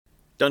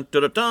Dun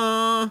dun dun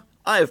dun!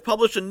 I have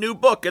published a new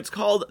book. It's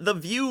called The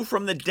View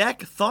from the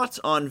Deck, Thoughts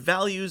on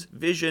Values,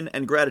 Vision,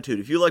 and Gratitude.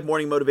 If you like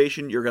morning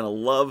motivation, you're going to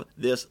love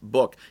this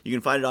book. You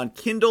can find it on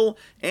Kindle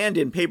and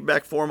in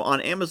paperback form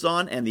on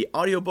Amazon, and the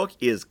audiobook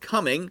is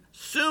coming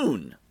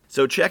soon.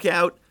 So check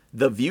out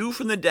The View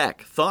from the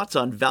Deck, Thoughts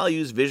on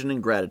Values, Vision,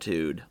 and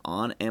Gratitude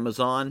on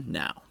Amazon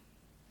now.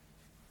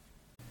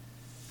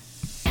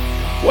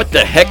 What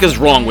the heck is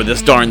wrong with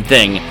this darn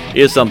thing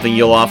is something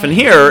you'll often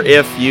hear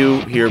if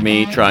you hear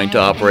me trying to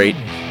operate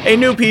a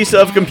new piece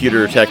of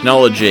computer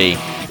technology.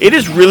 It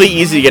is really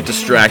easy to get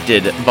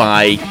distracted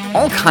by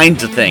all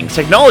kinds of things.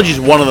 Technology is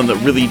one of them that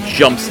really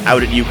jumps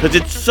out at you because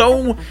it's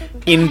so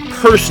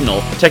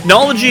impersonal.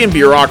 Technology and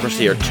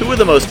bureaucracy are two of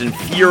the most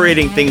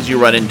infuriating things you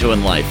run into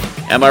in life.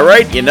 Am I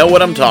right? You know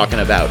what I'm talking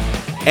about.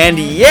 And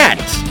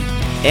yet,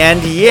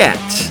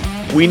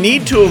 we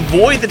need to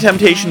avoid the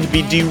temptation to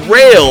be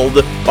derailed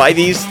by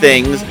these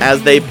things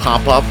as they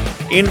pop up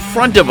in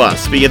front of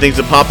us. Speaking of things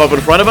that pop up in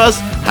front of us,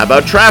 how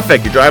about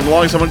traffic? You're driving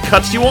along, someone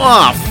cuts you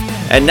off,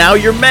 and now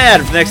you're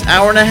mad for the next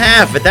hour and a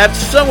half at that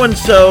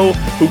so-and-so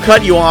who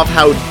cut you off.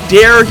 How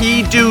dare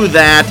he do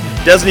that?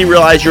 Doesn't he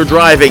realize you're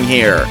driving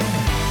here?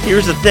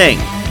 Here's the thing.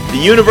 The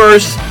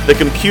universe, the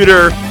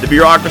computer, the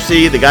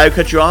bureaucracy, the guy who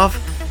cut you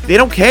off, they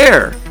don't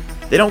care.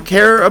 They don't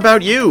care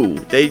about you.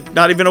 They're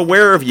not even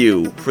aware of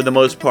you for the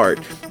most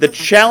part. The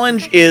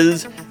challenge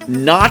is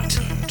not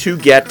to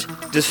get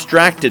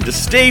distracted, to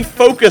stay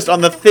focused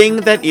on the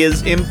thing that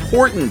is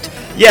important.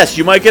 Yes,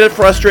 you might get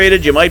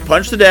frustrated, you might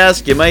punch the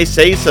desk, you might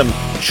say some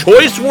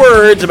choice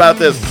words about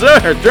this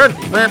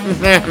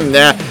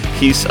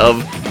piece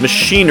of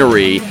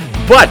machinery,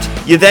 but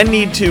you then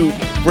need to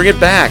bring it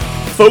back.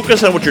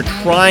 Focus on what you're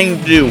trying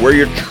to do, where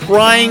you're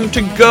trying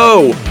to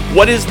go.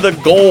 What is the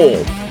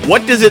goal?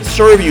 What does it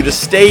serve you to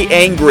stay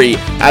angry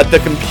at the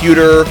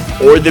computer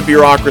or the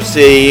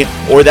bureaucracy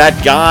or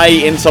that guy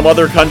in some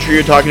other country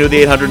you're talking to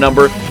the 800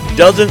 number?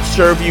 Doesn't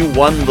serve you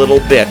one little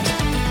bit.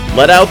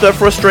 Let out the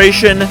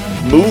frustration,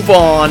 move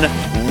on,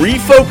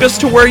 refocus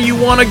to where you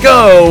want to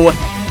go,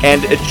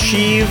 and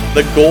achieve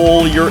the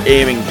goal you're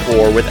aiming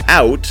for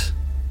without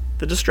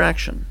the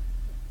distraction.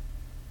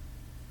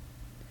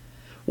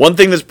 One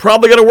thing that's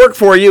probably going to work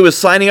for you is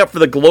signing up for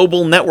the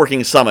Global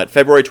Networking Summit,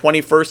 February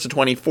 21st to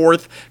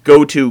 24th.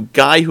 Go to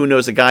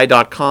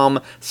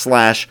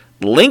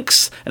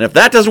guywhoknowsaguy.com/links. And if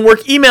that doesn't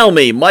work, email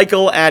me,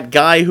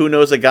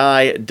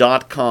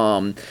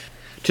 michael@guywhoknowsaguy.com,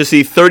 to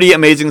see 30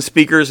 amazing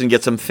speakers and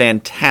get some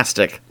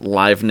fantastic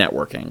live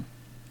networking.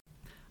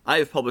 I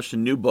have published a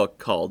new book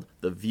called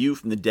The View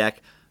from the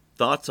Deck,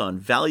 Thoughts on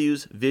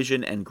Values,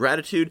 Vision, and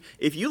Gratitude.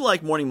 If you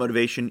like morning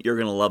motivation, you're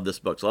going to love this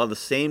book. So a lot of the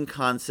same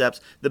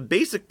concepts. The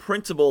basic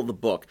principle of the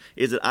book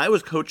is that I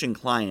was coaching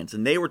clients,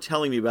 and they were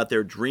telling me about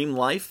their dream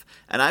life,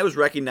 and I was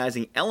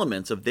recognizing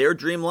elements of their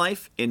dream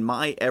life in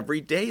my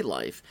everyday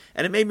life.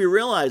 And it made me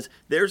realize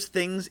there's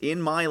things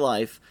in my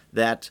life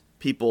that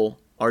people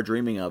are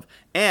dreaming of.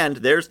 And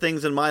there's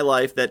things in my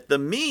life that the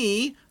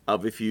me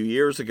of a few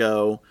years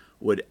ago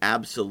would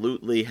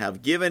absolutely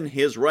have given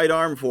his right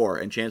arm for,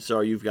 and chances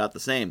are you've got the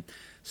same.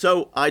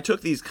 So I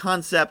took these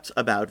concepts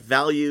about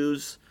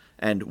values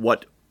and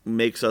what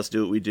makes us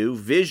do what we do,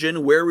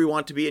 vision, where we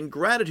want to be, and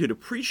gratitude,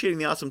 appreciating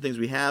the awesome things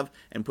we have,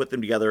 and put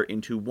them together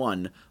into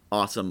one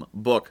awesome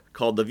book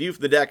called The View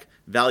from the Deck,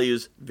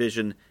 Values,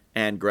 Vision,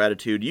 and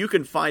Gratitude. You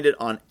can find it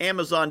on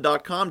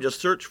Amazon.com.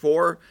 Just search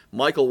for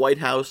Michael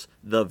Whitehouse,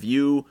 The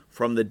View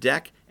from the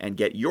Deck, and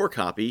get your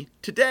copy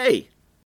today.